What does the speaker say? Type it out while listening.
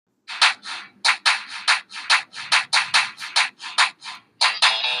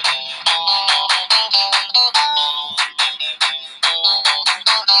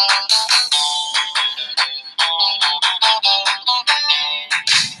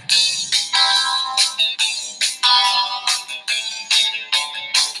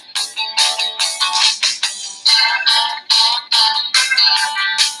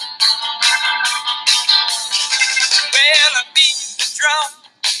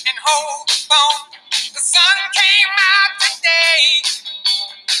hold the phone. The sun came out today.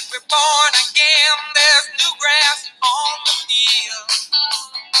 We're born again. There's new grass on the field.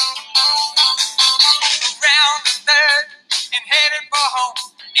 Around the third and headed for home.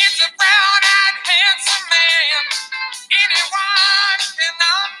 It's a brown-eyed, handsome man. Anyone can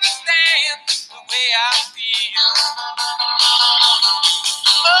understand the way I feel.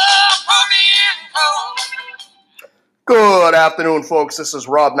 Oh, put me in cold. Good afternoon, folks. This is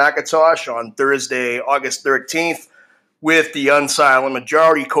Rob McIntosh on Thursday, August 13th with the Unsilent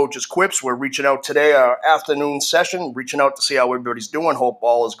Majority Coaches Quips. We're reaching out today, our afternoon session, reaching out to see how everybody's doing. Hope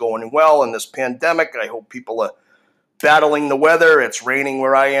all is going well in this pandemic. I hope people are battling the weather. It's raining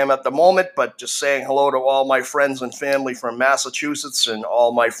where I am at the moment, but just saying hello to all my friends and family from Massachusetts and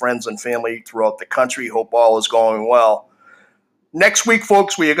all my friends and family throughout the country. Hope all is going well. Next week,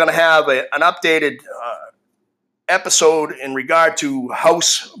 folks, we are going to have an updated episode in regard to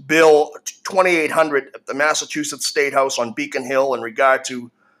House Bill 2800 at the Massachusetts State House on Beacon Hill in regard to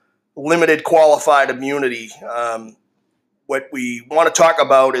limited qualified immunity. What we want to talk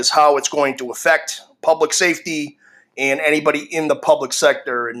about is how it's going to affect public safety and anybody in the public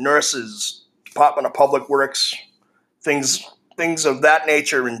sector, and nurses, Department of Public Works, things of that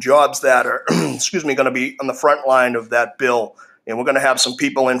nature, and jobs that are going to be on the front line of that bill. And we're going to have some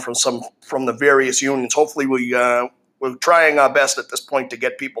people in from the various unions. Hopefully, we're trying our best at this point to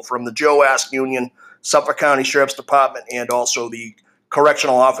get people from the Joe Ask Union, Suffolk County Sheriff's Department, and also the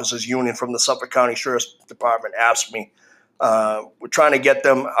Correctional Officers Union from the Suffolk County Sheriff's Department asked me. We're trying to get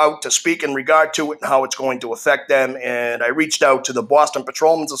them out to speak in regard to it and how it's going to affect them. And I reached out to the Boston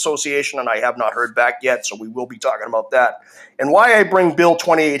Patrolmen's Association, and I have not heard back yet, so we will be talking about that. And why I bring Bill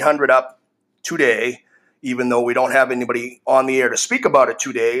 2800 up today, even though we don't have anybody on the air to speak about it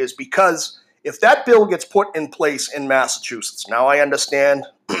today, is because if that bill gets put in place in Massachusetts, now I understand,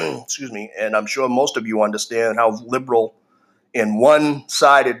 and I'm sure most of you understand how liberal and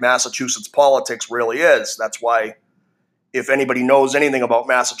one-sided Massachusetts politics really is. That's why, if anybody knows anything about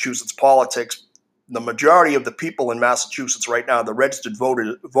Massachusetts politics, the majority of the people in Massachusetts right now, the registered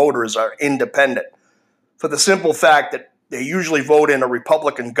voters, are independent, for the simple fact that they usually vote in a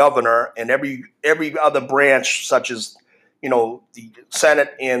Republican governor, and every other branch, such as the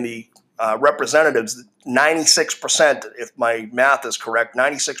Senate and the representatives, 96%, if my math is correct,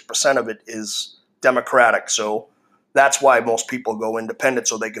 96% of it is Democratic. So that's why most people go independent,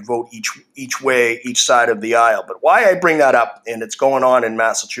 so they can vote each way, each side of the aisle. But why I bring that up, and it's going on in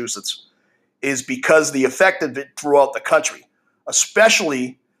Massachusetts, is because the effect of it throughout the country,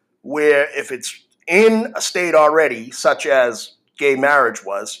 especially where if it's in a state already, such as gay marriage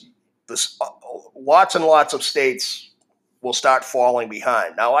was, lots and lots of states will start falling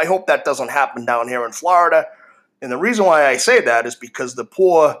behind. Now, I hope that doesn't happen down here in Florida. And the reason why I say that is because the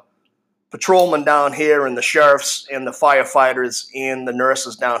poor patrolmen down here and the sheriffs and the firefighters and the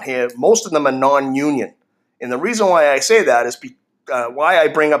nurses down here, most of them are non-union. And the reason why I say that is why I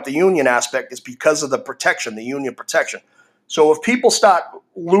bring up the union aspect is because of the protection, the union protection. So if people start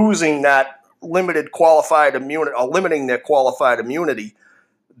losing that limited qualified immunity or limiting their qualified immunity,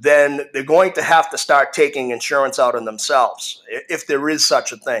 then they're going to have to start taking insurance out on themselves, if there is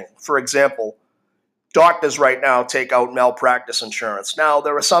such a thing. For example, doctors right now take out malpractice insurance. Now,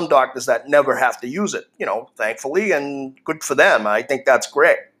 there are some doctors that never have to use it, thankfully, and good for them. I think that's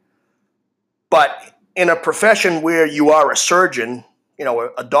great. But in a profession where you are a surgeon,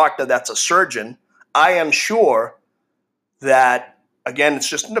 a doctor that's a surgeon, I am sure that, again, it's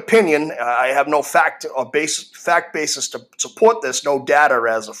just an opinion. I have no fact basis to support this, no data,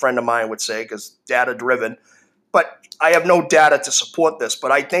 as a friend of mine would say, because data-driven. But I have no data to support this.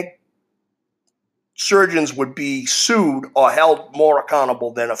 But I think surgeons would be sued or held more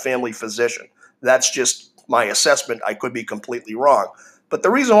accountable than a family physician. That's just my assessment. I could be completely wrong. But the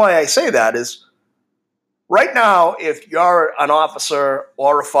reason why I say that is, right now, if you're an officer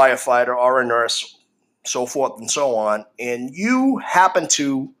or a firefighter or a nurse, so forth and so on, and you happen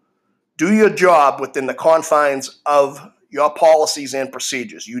to do your job within the confines of your policies and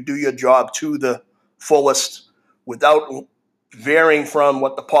procedures, you do your job to the fullest without varying from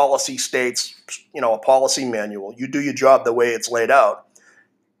what the policy states, a policy manual, you do your job the way it's laid out.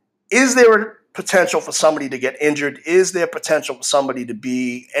 Is there a potential for somebody to get injured? Is there potential for somebody to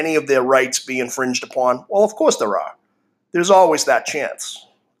be, any of their rights be infringed upon? Well, of course there are. There's always that chance.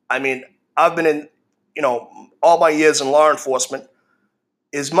 I mean, I've been in, all my years in law enforcement,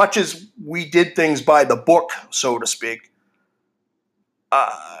 as much as we did things by the book, so to speak,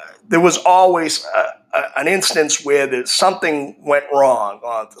 there was always an instance where something went wrong,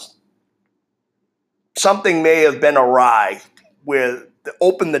 or something may have been awry, where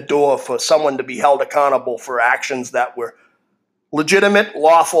opened the door for someone to be held accountable for actions that were legitimate,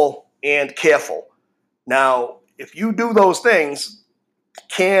 lawful, and careful. Now, if you do those things,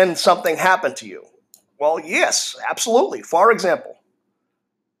 can something happen to you? Well, yes, absolutely. For example,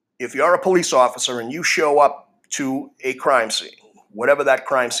 if you're a police officer and you show up to a crime scene, whatever that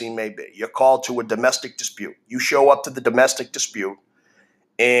crime scene may be, you're called to a domestic dispute. You show up to the domestic dispute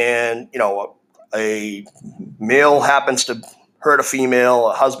and, a male happens to hurt a female,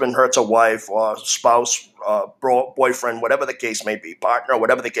 a husband hurts a wife, or spouse, boyfriend, whatever the case may be, partner,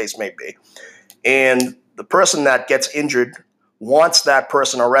 whatever the case may be. And the person that gets injured wants that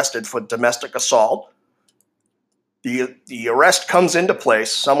person arrested for domestic assault. The arrest comes into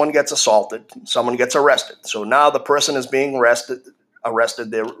place. Someone gets assaulted. Someone gets arrested. So now the person is being arrested.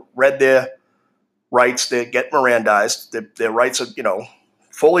 They read their rights. They get Mirandized. Their rights are,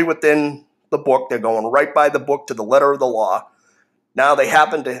 fully within the book. They're going right by the book to the letter of the law. Now they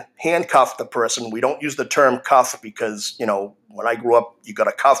happen to handcuff the person. We don't use the term cuff because, when I grew up, you got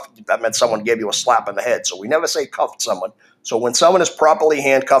a cuff. That meant someone gave you a slap in the head. So we never say cuffed someone. So when someone is properly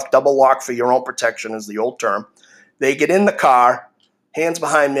handcuffed, double locked for your own protection is the old term. They get in the car, hands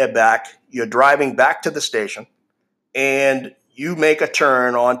behind their back. You're driving back to the station, and you make a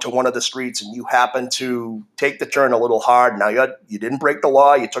turn onto one of the streets, and you happen to take the turn a little hard. Now, you didn't break the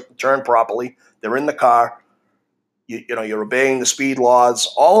law. You took the turn properly. They're in the car. You're obeying the speed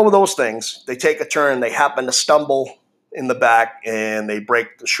laws. All of those things, they take a turn. They happen to stumble in the back, and they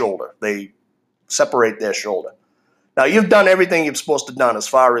break the shoulder. They separate their shoulder. Now, you've done everything you're supposed to have done as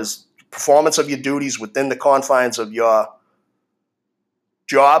far as performance of your duties within the confines of your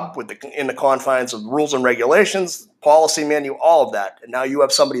job, in the confines of rules and regulations, policy manual, all of that. And now you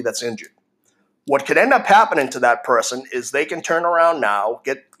have somebody that's injured. What could end up happening to that person is they can turn around now,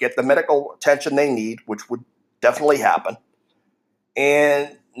 get the medical attention they need, which would definitely happen.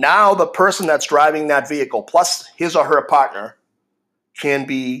 And now the person that's driving that vehicle, plus his or her partner, can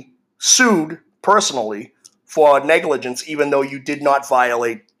be sued personally for negligence, even though you did not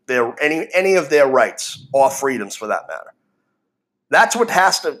violate any of their rights or freedoms for that matter. That's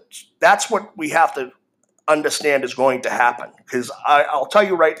what we have to understand is going to happen. Because I'll tell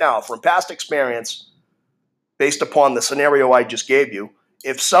you right now, from past experience, based upon the scenario I just gave you,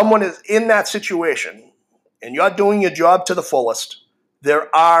 if someone is in that situation and you're doing your job to the fullest,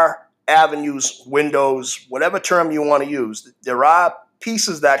 there are avenues, windows, whatever term you want to use. There are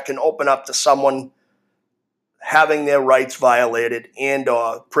pieces that can open up to someone having their rights violated and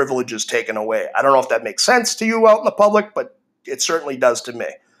privileges taken away. I don't know if that makes sense to you out in the public, but it certainly does to me.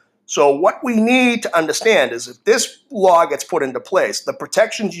 So what we need to understand is if this law gets put into place, the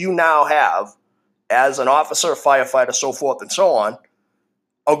protections you now have as an officer, firefighter, so forth and so on,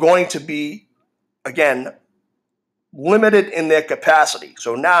 are going to be, again, limited in their capacity.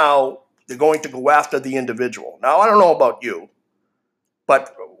 So now they're going to go after the individual. Now, I don't know about you,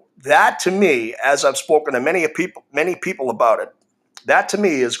 but that to me, as I've spoken to many people about it, that to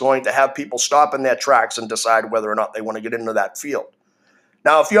me is going to have people stop in their tracks and decide whether or not they want to get into that field.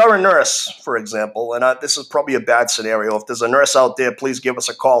 Now, if you're a nurse, for example, and this is probably a bad scenario, if there's a nurse out there, please give us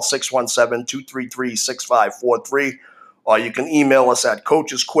a call, 617-233-6543, or you can email us at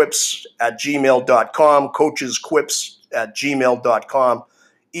coachesquips@gmail.com, coachesquips@gmail.com.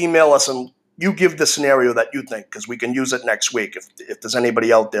 Email us and you give the scenario that you think, because we can use it next week if there's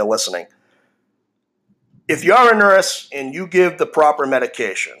anybody out there listening. If you're a nurse and you give the proper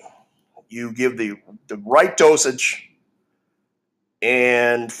medication, you give the right dosage,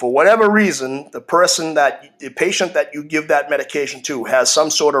 and for whatever reason, the patient that you give that medication to has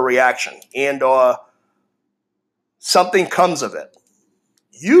some sort of reaction and or something comes of it,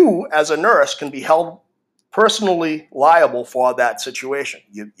 you as a nurse can be held personally liable for that situation.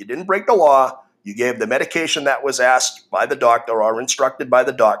 You didn't break the law. You gave the medication that was asked by the doctor or instructed by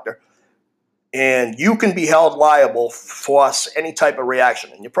the doctor, and you can be held liable for any type of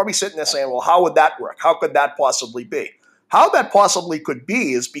reaction. And you're probably sitting there saying, well, how would that work? How could that possibly be? How that possibly could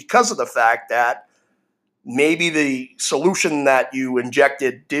be is because of the fact that maybe the solution that you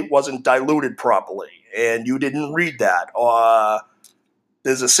injected wasn't diluted properly and you didn't read that, or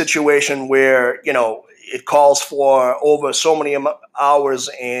there's a situation where, it calls for over so many hours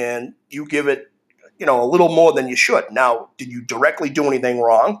and you give it, a little more than you should. Now, did you directly do anything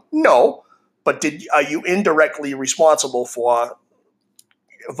wrong? No. But are you indirectly responsible for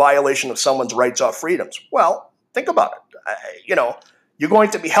a violation of someone's rights or freedoms? Well, think about it. You're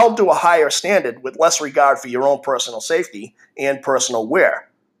going to be held to a higher standard with less regard for your own personal safety and personal wear.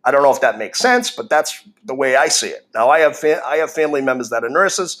 I don't know if that makes sense, but that's the way I see it. Now, I have family members that are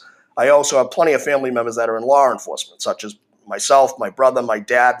nurses. I also have plenty of family members that are in law enforcement, such as myself, my brother, my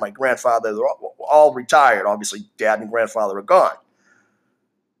dad, my grandfather, they're all retired. Obviously, dad and grandfather are gone.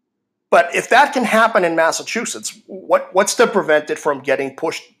 But if that can happen in Massachusetts, what's to prevent it from getting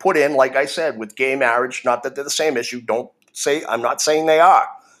put in, like I said, with gay marriage? Not that they're the same issue. I'm not saying they are.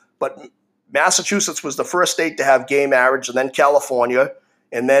 But Massachusetts was the first state to have gay marriage, and then California,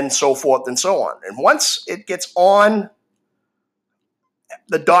 and then so forth and so on. And once it gets on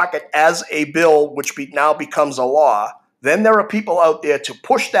the docket as a bill, which now becomes a law, then there are people out there to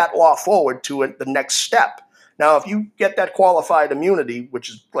push that law forward to the next step. Now, if you get that qualified immunity, which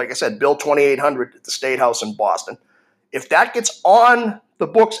is, like I said, Bill 2800 at the State House in Boston, if that gets on the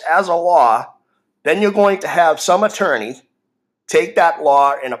books as a law, then you're going to have some attorney take that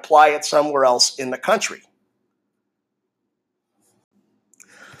law and apply it somewhere else in the country.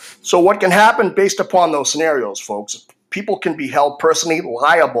 So what can happen based upon those scenarios, folks? People can be held personally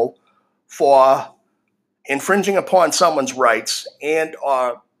liable for infringing upon someone's rights and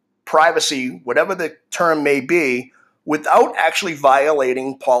privacy, whatever the term may be, without actually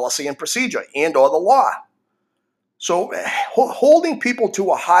violating policy and procedure and or the law. So holding people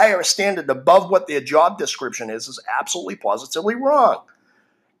to a higher standard above what their job description is absolutely positively wrong.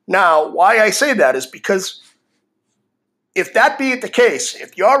 Now, why I say that is because if that be the case,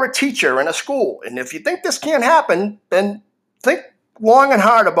 if you're a teacher in a school, and if you think this can't happen, then think long and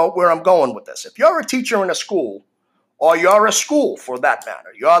hard about where I'm going with this. If you're a teacher in a school, or you're a school for that matter,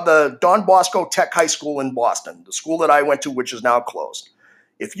 you're the Don Bosco Tech High School in Boston, the school that I went to, which is now closed.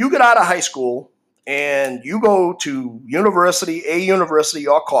 If you get out of high school and you go to a university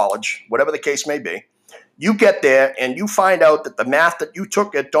or college, whatever the case may be, you get there and you find out that the math that you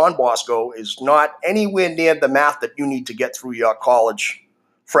took at Don Bosco is not anywhere near the math that you need to get through your college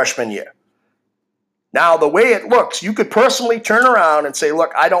freshman year. Now, the way it looks, you could personally turn around and say,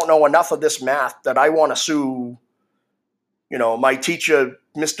 look, I don't know enough of this math that I want to sue, my teacher,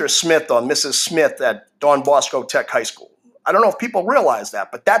 Mr. Smith or Mrs. Smith at Don Bosco Tech High School. I don't know if people realize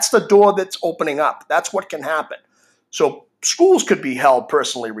that, but that's the door that's opening up. That's what can happen. So schools could be held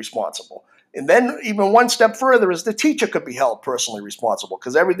personally responsible. And then even one step further is the teacher could be held personally responsible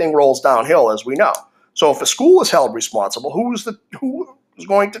because everything rolls downhill, as we know. So if a school is held responsible, what is the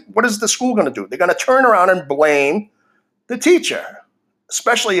school going to do? They're going to turn around and blame the teacher,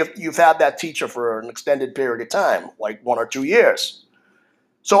 especially if you've had that teacher for an extended period of time, like 1 or 2 years.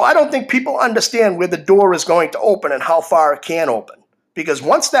 So I don't think people understand where the door is going to open and how far it can open. Because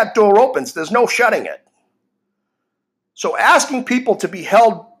once that door opens, there's no shutting it. So asking people to be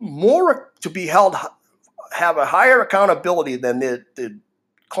held have a higher accountability than the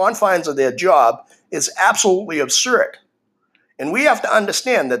confines of their job is absolutely absurd. And we have to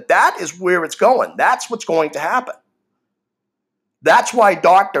understand that is where it's going. That's what's going to happen. That's why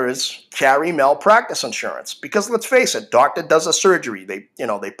doctors carry malpractice insurance. Because let's face it, doctor does a surgery. They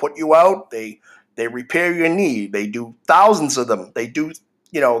put you out, they repair your knee, they do thousands of them. They've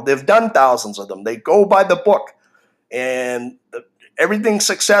done thousands of them. They go by the book. And everything's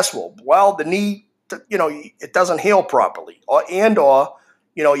successful. Well, the knee, it doesn't heal properly, or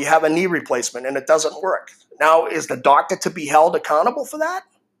you have a knee replacement and it doesn't work. Now, is the doctor to be held accountable for that?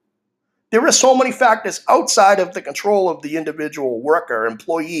 There are so many factors outside of the control of the individual worker,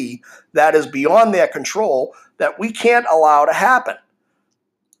 employee, that is beyond their control that we can't allow to happen.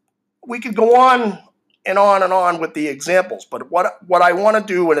 We could go on and on and on with the examples. But what I want to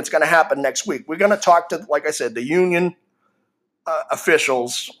do, and it's going to happen next week, we're going to talk to, like I said, the union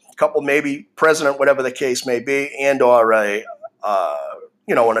officials, a couple, maybe president, whatever the case may be, and or an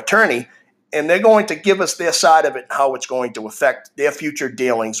attorney, and they're going to give us their side of it and how it's going to affect their future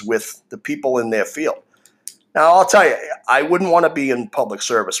dealings with the people in their field. Now, I'll tell you, I wouldn't want to be in public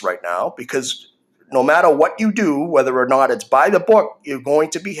service right now because no matter what you do, whether or not it's by the book, you're going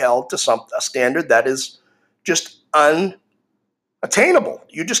to be held to a standard that is just unattainable.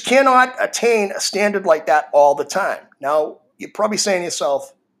 You just cannot attain a standard like that all the time. Now, you're probably saying to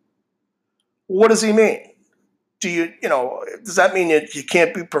yourself, what does he mean? Does that mean you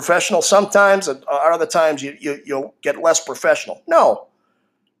can't be professional sometimes, and other times you'll get less professional? No,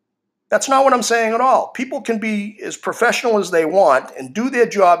 that's not what I'm saying at all. People can be as professional as they want and do their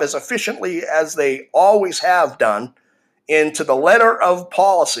job as efficiently as they always have done and to the letter of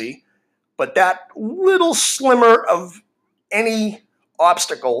policy, but that little slimmer of any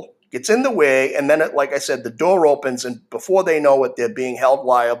obstacle gets in the way, and then, like I said, the door opens, and before they know it, they're being held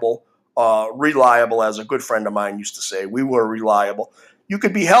liable, reliable, as a good friend of mine used to say. We were reliable. You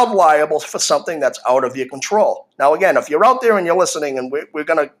could be held liable for something that's out of your control. Now, again, if you're out there and you're listening, and we're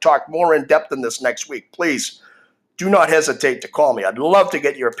going to talk more in depth in this next week, please do not hesitate to call me. I'd love to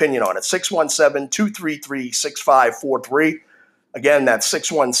get your opinion on it. 617-233-6543. Again, that's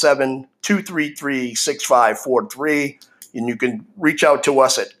 617-233-6543. And you can reach out to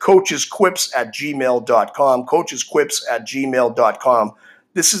us at coachesquips@gmail.com, coachesquips@gmail.com.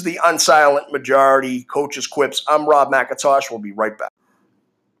 This is the Unsilent Majority, Coaches Quips. I'm Rob McIntosh. We'll be right back.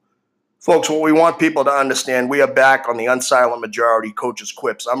 Folks, what we want people to understand, we are back on the Unsilent Majority, Coaches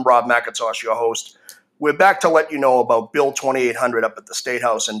Quips. I'm Rob McIntosh, your host. We're back to let you know about Bill 2800 up at the State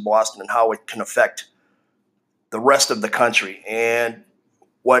House in Boston and how it can affect the rest of the country. And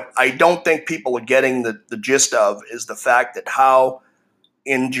what I don't think people are getting the gist of is the fact that how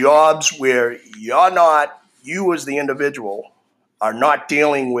in jobs where you as the individual are not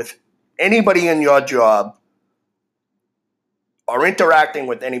dealing with anybody in your job or interacting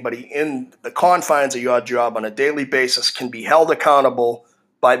with anybody in the confines of your job on a daily basis can be held accountable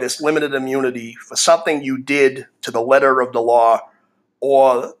by this limited immunity for something you did to the letter of the law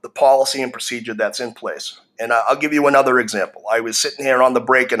or the policy and procedure that's in place. And I'll give you another example. I was sitting here on the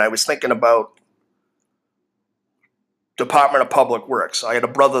break and I was thinking about Department of Public Works. I had a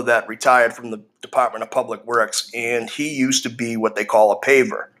brother that retired from the Department of Public Works, and he used to be what they call a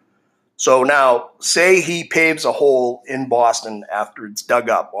paver. So now, say he paves a hole in Boston after it's dug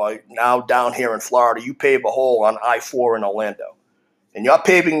up, or now down here in Florida, you pave a hole on I-4 in Orlando. And you're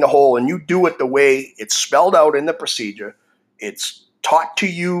paving the hole, and you do it the way it's spelled out in the procedure. It's taught to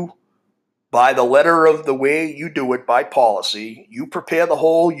you by the letter of the way you do it by policy. You prepare the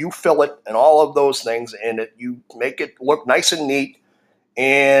hole, you fill it, and all of those things, and you make it look nice and neat.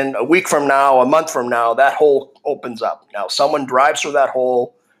 And a week from now, a month from now, that hole opens up. Now, someone drives through that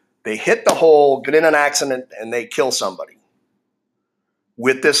hole, they hit the hole, get in an accident, and they kill somebody.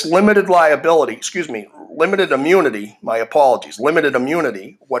 With this limited immunity,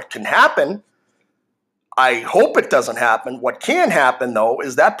 what can happen, I hope it doesn't happen. What can happen, though,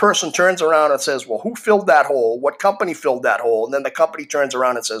 is that person turns around and says, well, who filled that hole? What company filled that hole? And then the company turns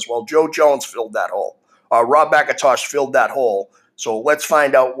around and says, well, Joe Jones filled that hole. Or Rob McIntosh filled that hole. So let's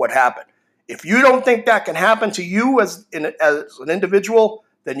find out what happened. If you don't think that can happen to you as an individual,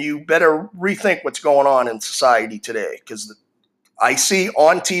 then you better rethink what's going on in society today. Because I see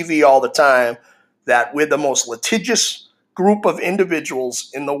on TV all the time that we're the most litigious group of individuals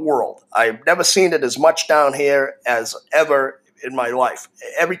in the world. I've never seen it as much down here as ever in my life.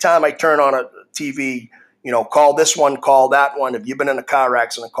 Every time I turn on a TV, call this one, call that one. If you've been in a car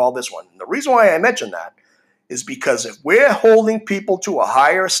accident, call this one. And the reason why I mention that is because if we're holding people to a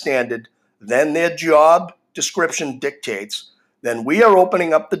higher standard than their job description dictates, then we are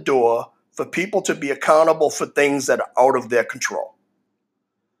opening up the door for people to be accountable for things that are out of their control.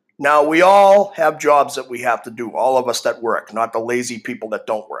 Now, we all have jobs that we have to do, all of us that work, not the lazy people that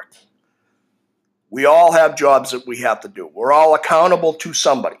don't work. We all have jobs that we have to do. We're all accountable to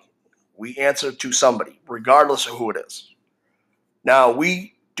somebody. We answer to somebody, regardless of who it is. Now,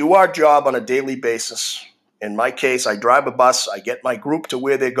 we do our job on a daily basis. In my case, I drive a bus. I get my group to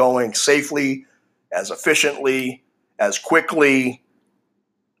where they're going safely, as efficiently, as quickly,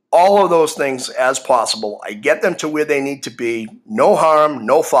 all of those things as possible. I get them to where they need to be. No harm,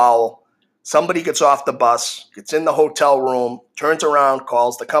 no foul. Somebody gets off the bus, gets in the hotel room, turns around,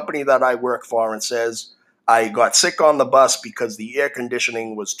 calls the company that I work for and says, I got sick on the bus because the air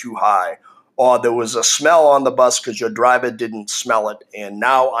conditioning was too high, or there was a smell on the bus because your driver didn't smell it, and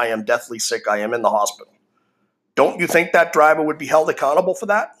now I am deathly sick. I am in the hospital. Don't you think that driver would be held accountable for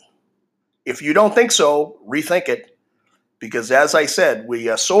that? If you don't think so, rethink it. Because as I said, we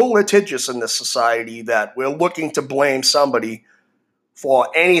are so litigious in this society that we're looking to blame somebody for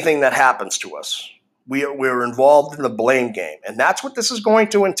anything that happens to us. We're involved in the blame game. And that's what this is going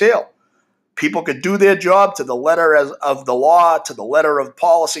to entail. People could do their job to the letter of the law, to the letter of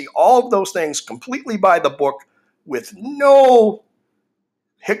policy, all of those things completely by the book with no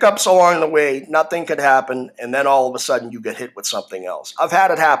hiccups along the way. Nothing could happen. And then all of a sudden you get hit with something else. I've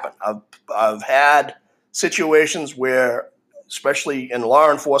had it happen. I've had situations where, especially in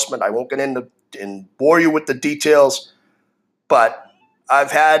law enforcement, I won't get into and bore you with the details, but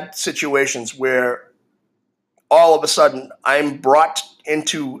I've had situations where all of a sudden I'm brought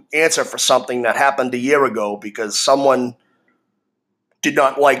into answer for something that happened a year ago because someone did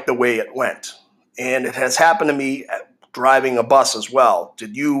not like the way it went. And it has happened to me driving a bus as well.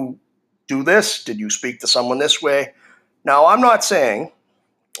 Did you do this? Did you speak to someone this way? Now, I'm not saying,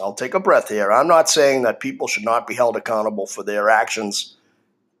 I'll take a breath here. I'm not saying that people should not be held accountable for their actions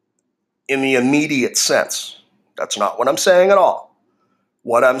in the immediate sense. That's not what I'm saying at all.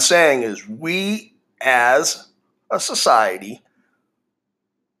 What I'm saying is we as a society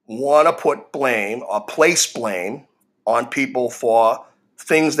want to put blame or place blame on people for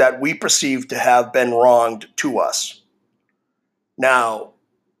things that we perceive to have been wronged to us. Now,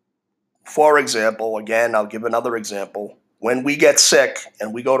 for example, again, I'll give another example. When we get sick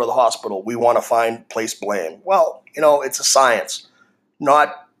and we go to the hospital, we want to place blame. Well, it's a science.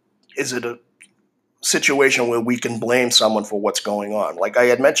 Not is it a situation where we can blame someone for what's going on. Like I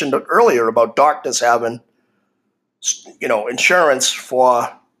had mentioned earlier about doctors having, insurance for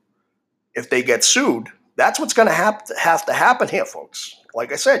if they get sued. That's what's going to have to happen here, folks.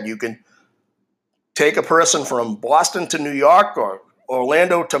 Like I said, you can take a person from Boston to New York or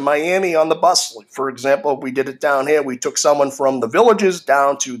Orlando to Miami on the bus. Like, for example, we did it down here. We took someone from the villages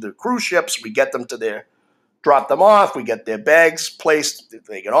down to the cruise ships. We get them drop them off. We get their bags placed.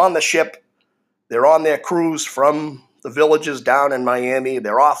 They get on the ship. They're on their cruise from the villages down in Miami.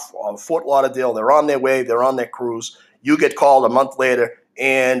 They're off on Fort Lauderdale. They're on their way. They're on their cruise. You get called a month later.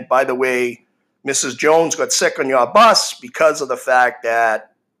 And by the way, Mrs. Jones got sick on your bus because of the fact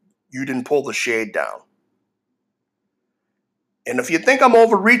that you didn't pull the shade down. And if you think I'm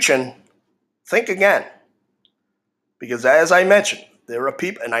overreaching, think again. Because as I mentioned, there are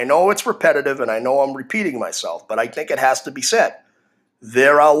people, and I know it's repetitive and I know I'm repeating myself, but I think it has to be said.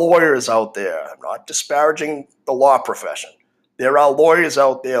 There are lawyers out there. I'm not disparaging the law profession. There are lawyers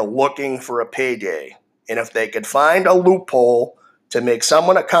out there looking for a payday. And if they could find a loophole to make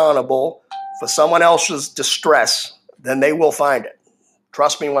someone accountable for someone else's distress, then they will find it.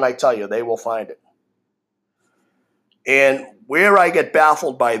 Trust me when I tell you, they will find it. And where I get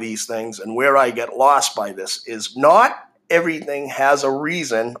baffled by these things and where I get lost by this is not everything has a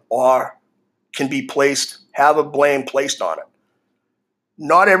reason or can be have a blame placed on it.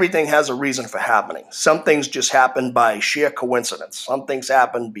 Not everything has a reason for happening. Some things just happen by sheer coincidence. Some things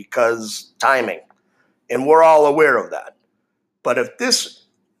happen because timing. And we're all aware of that. But if this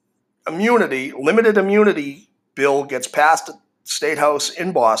limited immunity bill gets passed at State House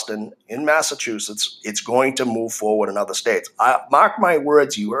in Boston, in Massachusetts, it's going to move forward in other states. Mark my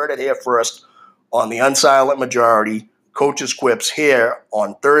words, you heard it here first on the Unsilent Majority, Coach's Quips here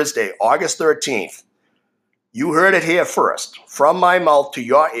on Thursday, August 13th. You heard it here first. From my mouth to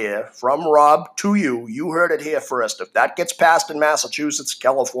your ear, from Rob to you, you heard it here first. If that gets passed in Massachusetts,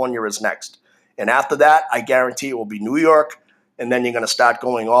 California is next. And after that, I guarantee it will be New York, and then you're going to start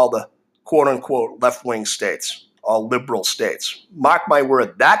going all the quote-unquote left-wing states, all liberal states. Mark my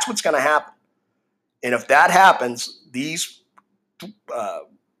word, that's what's going to happen. And if that happens, these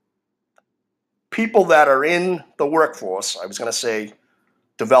people that are in the workforce, I was going to say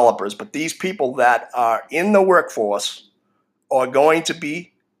developers, but these people that are in the workforce are going to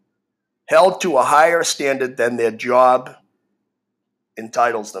be held to a higher standard than their job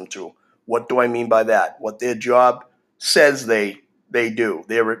entitles them to. What do I mean by that? What their job says they do.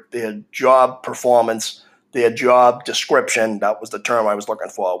 Their job performance, their job description, that was the term I was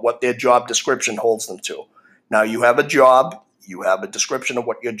looking for, what their job description holds them to. Now you have a job, you have a description of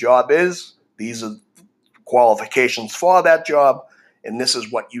what your job is. These are qualifications for that job, and this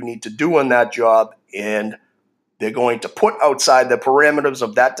is what you need to do in that job, and they're going to put outside the parameters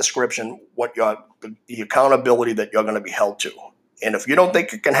of that description what the accountability that you're going to be held to. And if you don't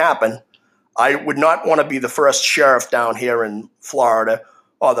think it can happen, I would not want to be the first sheriff down here in Florida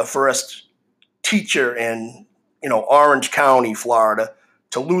or the first teacher in Orange County, Florida,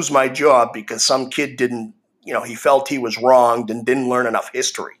 to lose my job because some kid didn't, he felt he was wronged and didn't learn enough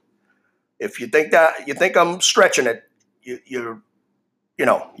history. If you think I'm stretching it, you're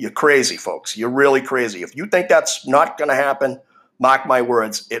crazy, folks. You're really crazy. If you think that's not going to happen, mark my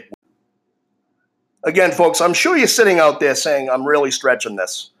words, it will. Again, folks, I'm sure you're sitting out there saying, I'm really stretching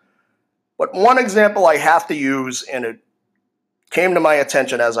this. But one example I have to use, and it came to my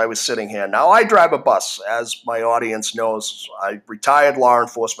attention as I was sitting here. Now, I drive a bus. As my audience knows, I retired law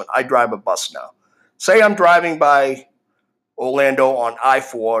enforcement. I drive a bus now. Say I'm driving by Orlando on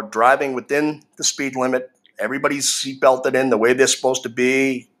I-4, driving within the speed limit. Everybody's seatbelted in the way they're supposed to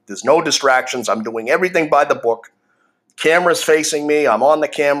be. There's no distractions. I'm doing everything by the book. Camera's facing me. I'm on the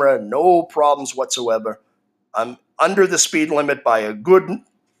camera. No problems whatsoever. I'm under the speed limit by a good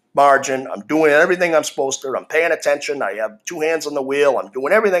margin. I'm doing everything I'm supposed to. I'm paying attention. I have two hands on the wheel. I'm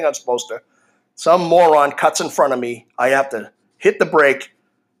doing everything I'm supposed to. Some moron cuts in front of me. I have to hit the brake,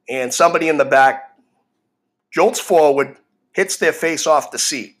 and somebody in the back jolts forward, hits their face off the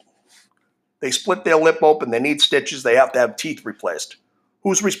seat. They split their lip open. They need stitches. They have to have teeth replaced.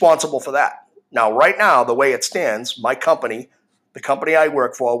 Who's responsible for that? Now, right now, the way it stands, my company, the company I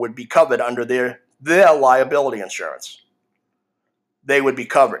work for, would be covered under their liability insurance. They would be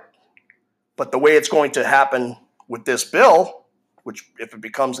covered. But the way it's going to happen with this bill, which if it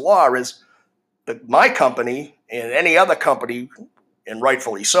becomes law, is my company and any other company, and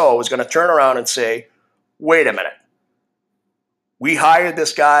rightfully so, is going to turn around and say, wait a minute. We hired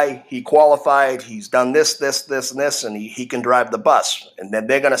this guy, he qualified, he's done this, and this, and he can drive the bus. And then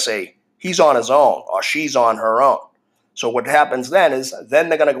they're going to say, he's on his own or she's on her own. So what happens then is then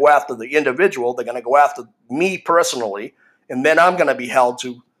they're going to go after the individual, they're going to go after me personally, and then I'm going to be held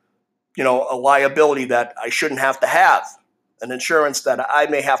to, a liability that I shouldn't have to have, an insurance that I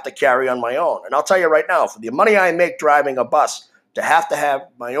may have to carry on my own. And I'll tell you right now, for the money I make driving a bus, to have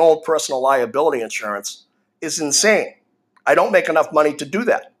my own personal liability insurance is insane. I don't make enough money to do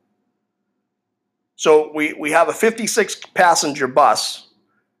that. So we have a 56 passenger bus,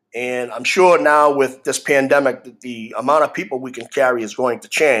 and I'm sure now with this pandemic that the amount of people we can carry is going to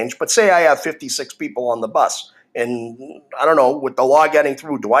change. But say I have 56 people on the bus, and I don't know, with the law getting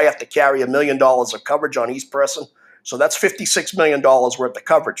through, do I have to carry $1 million of coverage on each person? So that's $56 million worth of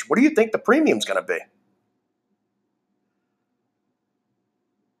coverage. What do you think the premium's going to be?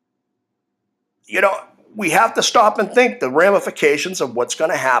 We have to stop and think the ramifications of what's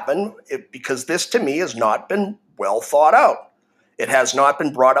going to happen because this, to me, has not been well thought out. It has not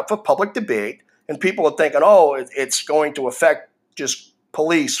been brought up for public debate, and people are thinking, oh, it's going to affect just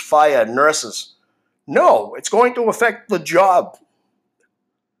police, fire, nurses. No, it's going to affect the job.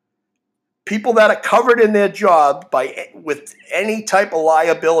 People that are covered in their job with any type of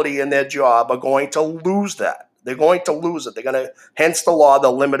liability in their job are going to lose that. They're going to lose it. Hence the law,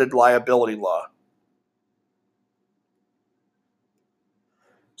 the limited liability law.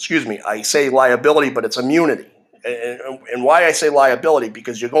 Excuse me, I say liability, but it's immunity. And why I say liability,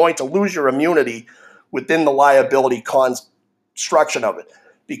 because you're going to lose your immunity within the liability construction of it.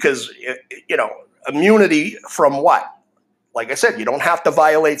 Because, immunity from what? Like I said, you don't have to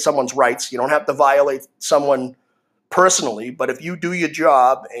violate someone's rights. You don't have to violate someone personally. But if you do your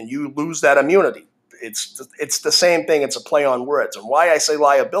job and you lose that immunity, it's the same thing. It's a play on words. And why I say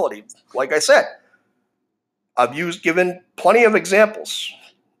liability, like I said, I've given plenty of examples.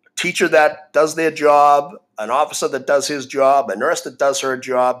 Teacher that does their job, an officer that does his job, a nurse that does her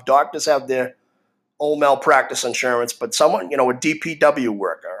job, doctors have their own malpractice insurance, but someone, a DPW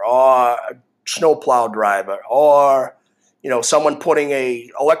worker or a snowplow driver or, someone putting a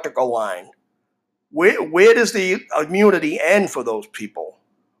electrical line, where does the immunity end for those people?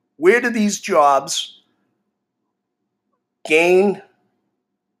 Where do these jobs gain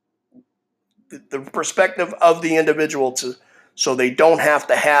the perspective of the individual so they don't have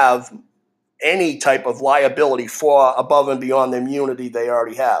to have any type of liability for above and beyond the immunity they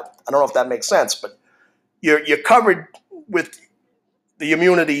already have? I don't know if that makes sense, but you're covered with the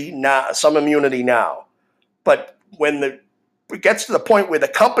immunity now, some immunity now. But when it gets to the point where the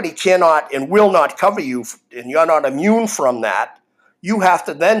company cannot and will not cover you, and you're not immune from that, you have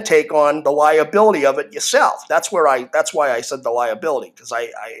to then take on the liability of it yourself. That's why I said the liability, because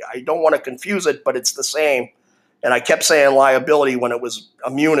I don't want to confuse it, but it's the same. And I kept saying liability when it was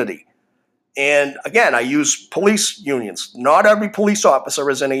immunity. And again, I use police unions. Not every police officer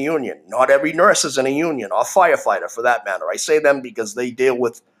is in a union. Not every nurse is in a union, or firefighter for that matter. I say them because they deal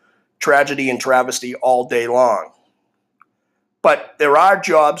with tragedy and travesty all day long. But there are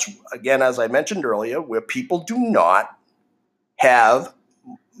jobs, again, as I mentioned earlier, where people do not have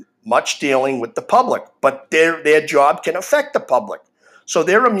much dealing with the public, but their job can affect the public. So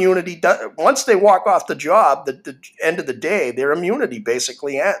their immunity, once they walk off the job, the end of the day, their immunity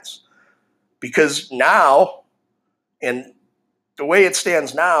basically ends. Because now, and the way it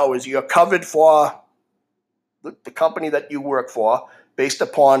stands now is you're covered for the company that you work for based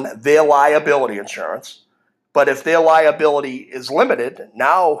upon their liability insurance. But if their liability is limited,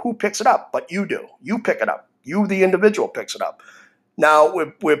 now who picks it up? But you do. You pick it up. You, the individual, picks it up. Now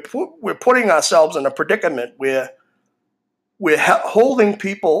we're putting ourselves in a predicament where we're holding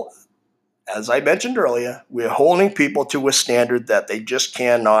people, as I mentioned earlier, we're holding people to a standard that they just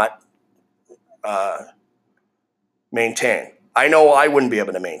cannot maintain. I know I wouldn't be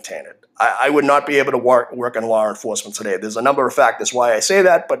able to maintain it. I would not be able to work in law enforcement today. There's a number of factors why I say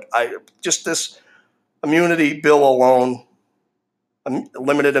that, but just this immunity bill alone,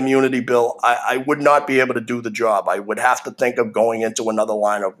 limited immunity bill, I would not be able to do the job. I would have to think of going into another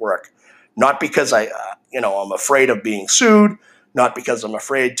line of work. Not because I'm afraid of being sued, not because I'm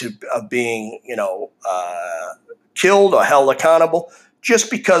afraid of being, killed or held accountable,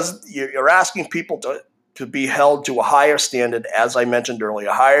 just because you're asking people to be held to a higher standard, as I mentioned earlier,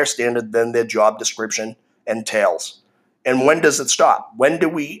 a higher standard than their job description entails. And when does it stop? When do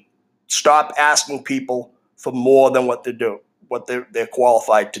we stop asking people for more than what they're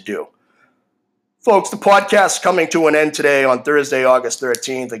qualified to do? Folks, the podcast is coming to an end today on Thursday, August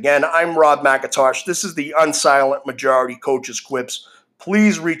 13th. Again, I'm Rob McIntosh. This is the Unsilent Majority Coaches Quips.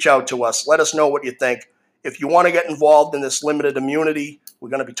 Please reach out to us. Let us know what you think. If you want to get involved in this limited immunity, we're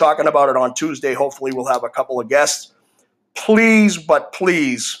going to be talking about it on Tuesday. Hopefully, we'll have a couple of guests. Please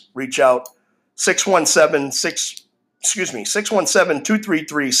reach out.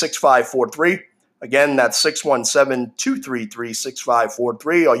 617-233-6543. Again, that's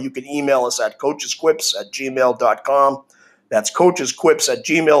 617-233-6543, or you can email us at coachesquips@gmail.com. That's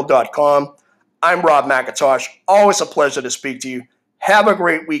coachesquips@gmail.com. I'm Rob McIntosh. Always a pleasure to speak to you. Have a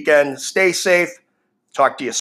great weekend. Stay safe. Talk to you soon.